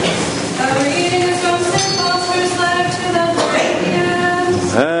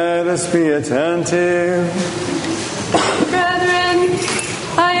us be attentive. Brethren,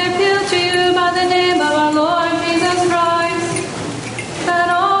 I appeal to you by the name of our Lord Jesus Christ, that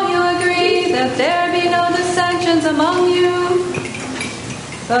all you agree that there be no dissensions among you,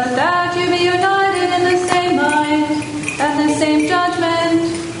 but that you be united in the same mind and the same judgment.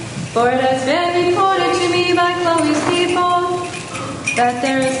 For it has been reported to me by Chloe's people that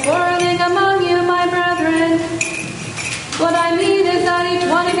there is quarreling among you, my brethren. What I mean is that each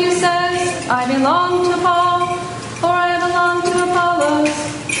one of you says, I belong to Paul, or I belong to Apollos,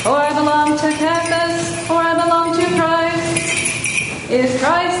 or I belong to Cephas, or I belong to Christ. Is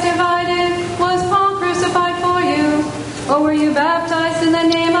Christ divided? Was Paul crucified for you? Or were you baptized in the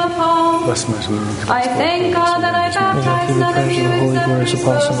name of Paul? I thank God that I baptized none of you except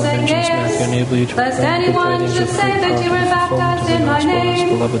Christos and Gaius, lest anyone should say that you were baptized in my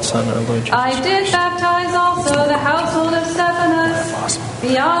name. I did baptize also the household of Stephanas.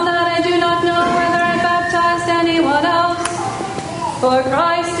 Beyond that I do not know whether I baptized anyone else. For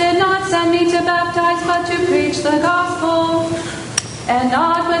Christ did not send me to baptize, but to preach the gospel, and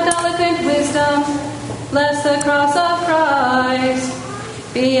not with eloquent wisdom, lest the cross of Christ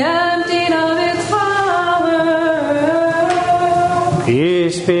be emptied of its power.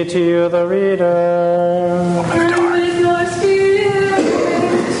 Peace be to you, the reader. And with your spirit.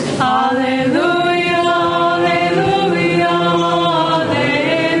 Alleluia, alleluia, alleluia.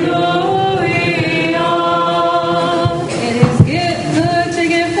 It is good to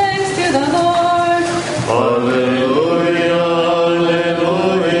give thanks to the Lord. Alleluia, alleluia.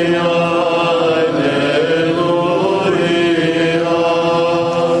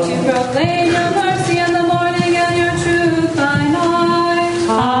 To proclaim your mercy in the morning and your truth by night.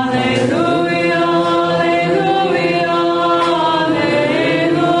 Alleluia, alleluia, alleluia.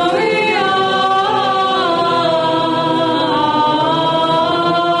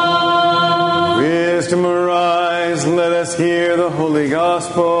 Wisdom arise, let us hear the holy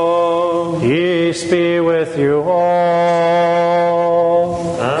gospel. Peace be with you all.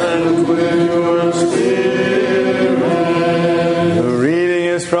 And with your spirit. The reading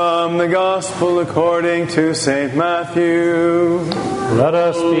is from the gospel according to St. Matthew. Let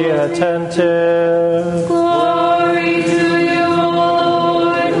us be attentive. Glory to you,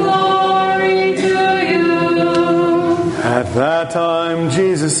 Lord, glory to you. At that time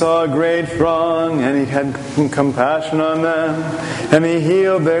Jesus saw a great throng, and he had compassion on them, and he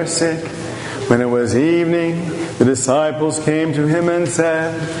healed their sick. When it was evening, the disciples came to him and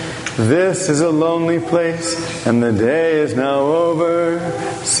said, This is a lonely place, and the day is now over.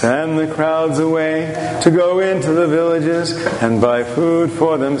 Send the crowds away to go into the villages and buy food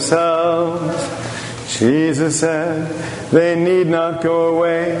for themselves. Jesus said, They need not go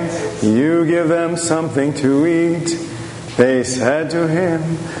away. You give them something to eat. They said to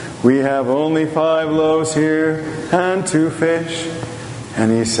him, We have only 5 loaves here and 2 fish. And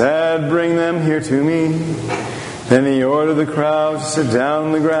he said, Bring them here to me. Then he ordered the crowd to sit down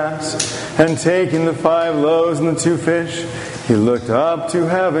on the grass, and taking the 5 loaves and the 2 fish, he looked up to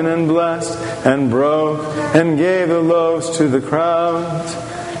heaven and blessed, and broke, and gave the loaves to the crowds.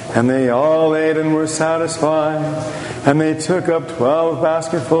 And they all ate and were satisfied. And they took up 12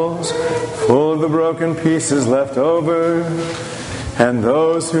 basketfuls full of the broken pieces left over. And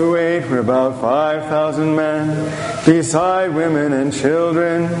those who ate were about 5,000 men, beside women and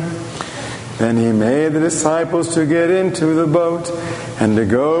children. Then he made the disciples to get into the boat and to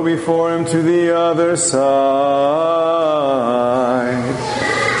go before him to the other side,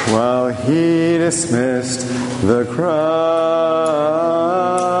 while he dismissed the crowds.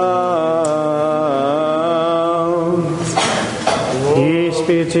 Peace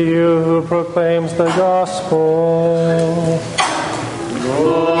be to you who proclaims the gospel.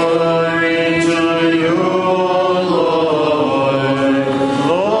 Glory to you, Lord.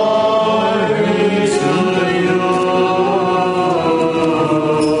 Glory to you.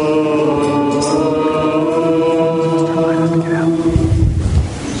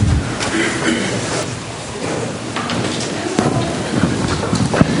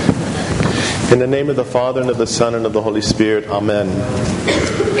 In the name of the Father, and of the Son, and of the Holy Spirit. Amen.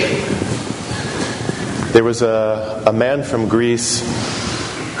 There was a man from Greece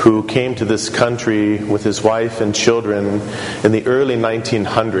who came to this country with his wife and children in the early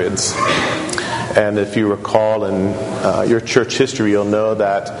 1900s. And if you recall in your church history, you'll know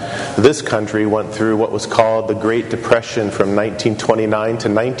that this country went through what was called the Great Depression from 1929 to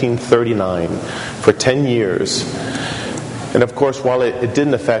 1939 for 10 years. And of course, while it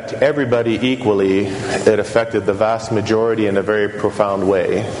didn't affect everybody equally, it affected the vast majority in a very profound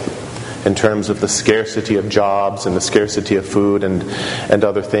way. in terms of the scarcity of jobs and the scarcity of food and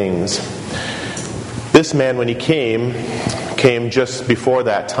other things. This man, when he came just before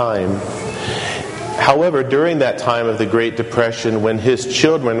that time. However, during that time of the Great Depression, when his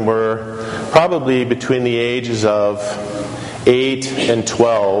children were probably between the ages of 8 and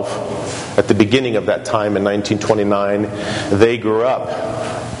 12, at the beginning of that time in 1929, they grew up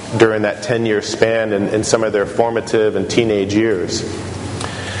during that 10-year span in some of their formative and teenage years.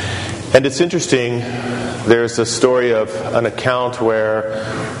 And it's interesting, there's a story of an account where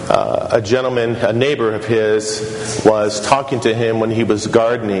a gentleman, a neighbor of his, was talking to him when he was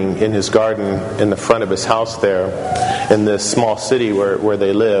gardening in his garden in the front of his house there in this small city where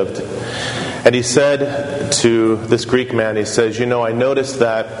they lived. And he said to this Greek man, he says, "You know, I noticed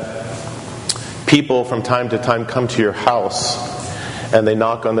that people from time to time come to your house and they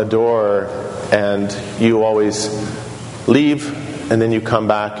knock on the door and you always leave and then you come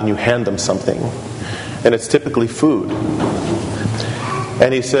back and you hand them something. And it's typically food."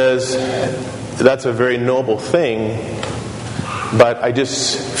 And he says, "That's a very noble thing, but I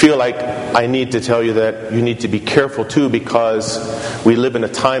just feel like I need to tell you that you need to be careful too, because we live in a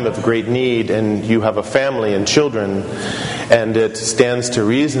time of great need and you have a family and children, and it stands to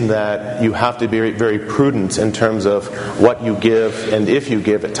reason that you have to be very, very prudent in terms of what you give and if you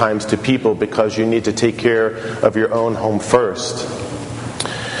give at times to people, because you need to take care of your own home first."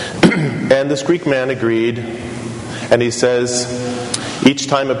 And this Greek man agreed, and he says, "Each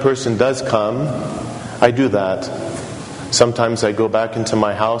time a person does come, I do that. Sometimes I go back into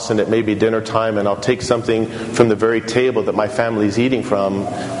my house and it may be dinner time and I'll take something from the very table that my family's eating from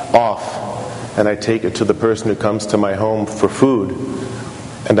off, and I take it to the person who comes to my home for food,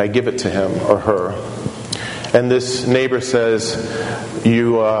 and I give it to him or her." And this neighbor says,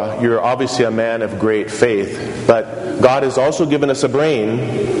 you're obviously a man of great faith, but God has also given us a brain,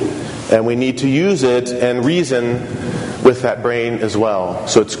 and we need to use it and reason with that brain as well.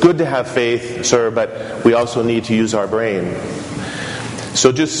 So it's good to have faith, sir, but we also need to use our brain.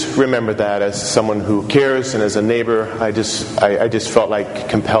 So just remember that as someone who cares and as a neighbor, I just felt like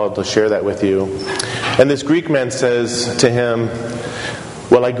compelled to share that with you. And this Greek man says to him,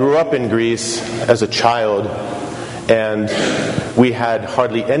 "Well, I grew up in Greece as a child, and we had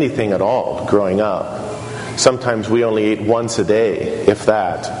hardly anything at all growing up. Sometimes we only ate once a day, if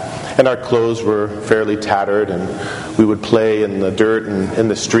that. And our clothes were fairly tattered, and we would play in the dirt and in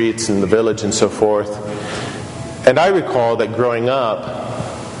the streets and the village and so forth. And I recall that growing up,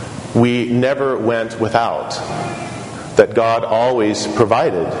 we never went without. That God always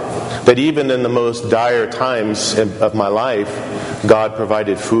provided. That even in the most dire times of my life, God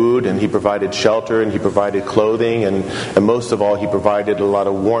provided food, and He provided shelter, and He provided clothing, and most of all, He provided a lot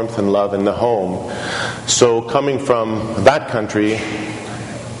of warmth and love in the home. So coming from that country,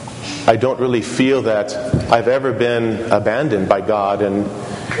 I don't really feel that I've ever been abandoned by God, and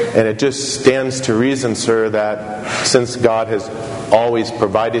it just stands to reason, sir, that since God has always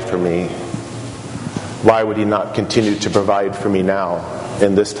provided for me, why would He not continue to provide for me now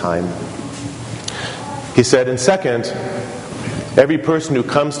in this time?" He said, "And second, every person who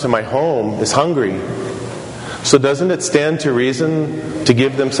comes to my home is hungry. So doesn't it stand to reason to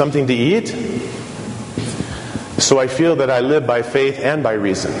give them something to eat? So I feel that I live by faith and by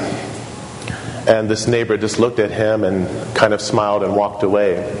reason." And this neighbor just looked at him and kind of smiled and walked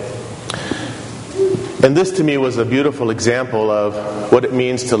away. And this to me was a beautiful example of what it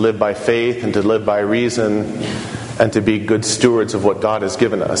means to live by faith and to live by reason and to be good stewards of what God has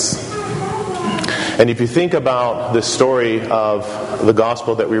given us. And if you think about the story of the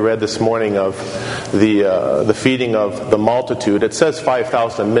gospel that we read this morning of the feeding of the multitude, it says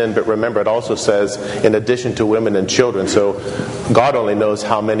 5,000 men, but remember it also says in addition to women and children. So God only knows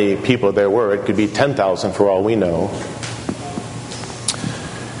how many people there were. It could be 10,000 for all we know.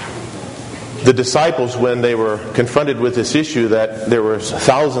 The disciples, when they were confronted with this issue that there were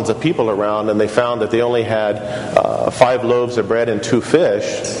thousands of people around and they found that they only had 5 loaves of bread and 2 fish,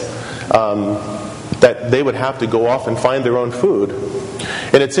 that they would have to go off and find their own food.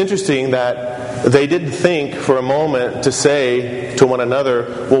 And it's interesting that they didn't think for a moment to say to one another,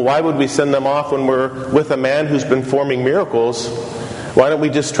 "Well, why would we send them off when we're with a man who's been performing miracles? Why don't we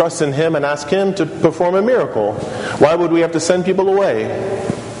just trust in Him and ask Him to perform a miracle? Why would we have to send people away?"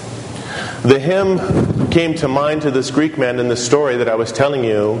 The hymn came to mind to this Greek man in the story that I was telling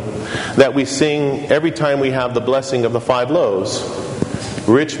you, that we sing every time we have the blessing of the 5 loaves.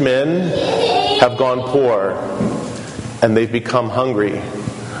 Rich men have gone poor, and they've become hungry.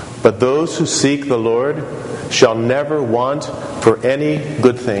 But those who seek the Lord shall never want for any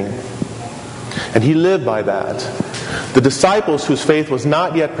good thing. And he lived by that. The disciples whose faith was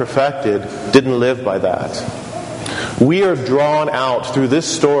not yet perfected didn't live by that. We are drawn out through this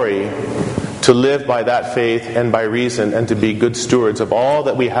story to live by that faith and by reason and to be good stewards of all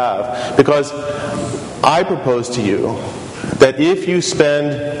that we have. Because I propose to you that if you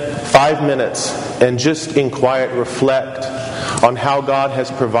spend 5 minutes and just in quiet reflect on how God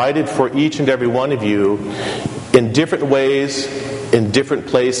has provided for each and every one of you in different ways, in different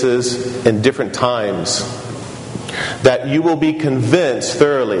places, in different times, that you will be convinced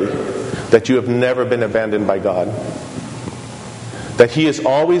thoroughly that you have never been abandoned by God. That He has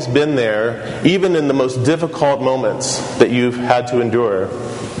always been there, even in the most difficult moments that you've had to endure,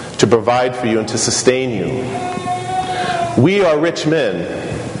 to provide for you and to sustain you. We are rich men,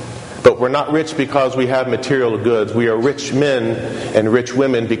 but we're not rich because we have material goods. We are rich men and rich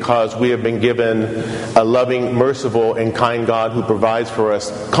women because we have been given a loving, merciful, and kind God who provides for us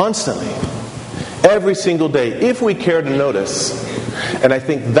constantly, every single day, if we care to notice. And I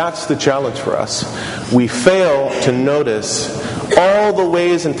think that's the challenge for us. We fail to notice all the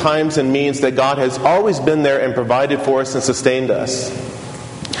ways and times and means that God has always been there and provided for us and sustained us,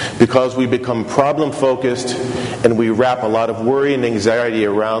 because we become problem-focused and we wrap a lot of worry and anxiety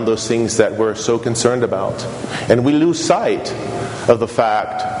around those things that we're so concerned about. And we lose sight of the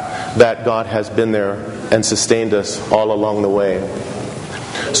fact that God has been there and sustained us all along the way.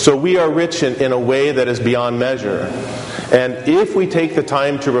 So we are rich in a way that is beyond measure. And if we take the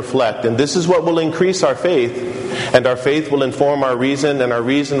time to reflect, and this is what will increase our faith, and our faith will inform our reason, and our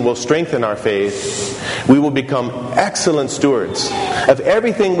reason will strengthen our faith, we will become excellent stewards of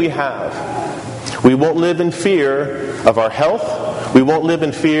everything we have. We won't live in fear of our health. We won't live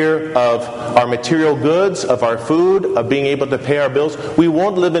in fear of our material goods, of our food, of being able to pay our bills. We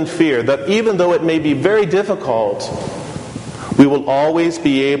won't live in fear that even though it may be very difficult, we will always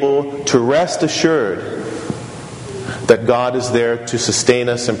be able to rest assured that God is there to sustain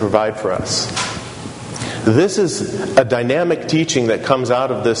us and provide for us. This is a dynamic teaching that comes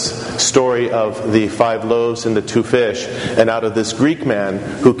out of this story of the 5 loaves and the 2 fish, and out of this Greek man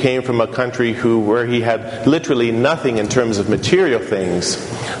who came from a country where he had literally nothing in terms of material things,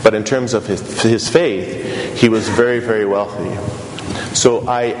 but in terms of his faith, he was very, very wealthy. So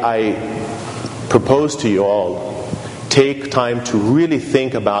I propose to you all, take time to really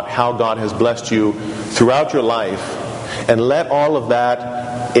think about how God has blessed you throughout your life, and let all of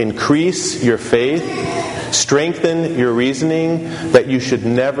that increase your faith, strengthen your reasoning that you should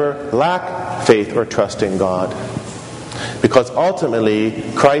never lack faith or trust in God. Because ultimately,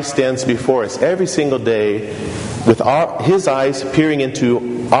 Christ stands before us every single day with His eyes peering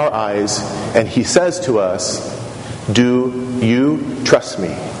into our eyes, and He says to us, "Do you trust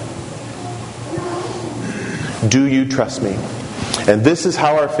me? Do you trust me?" And this is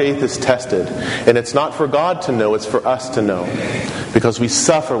how our faith is tested. And it's not for God to know, it's for us to know. Because we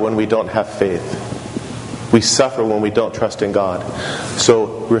suffer when we don't have faith. We suffer when we don't trust in God. So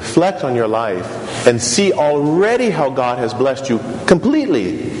reflect on your life and see already how God has blessed you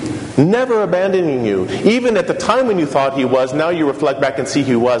completely, never abandoning you. Even at the time when you thought He was, now you reflect back and see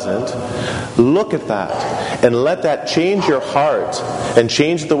He wasn't. Look at that and let that change your heart and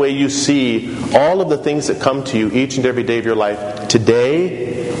change the way you see all of the things that come to you each and every day of your life,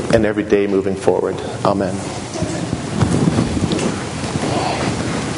 today and every day moving forward. Amen.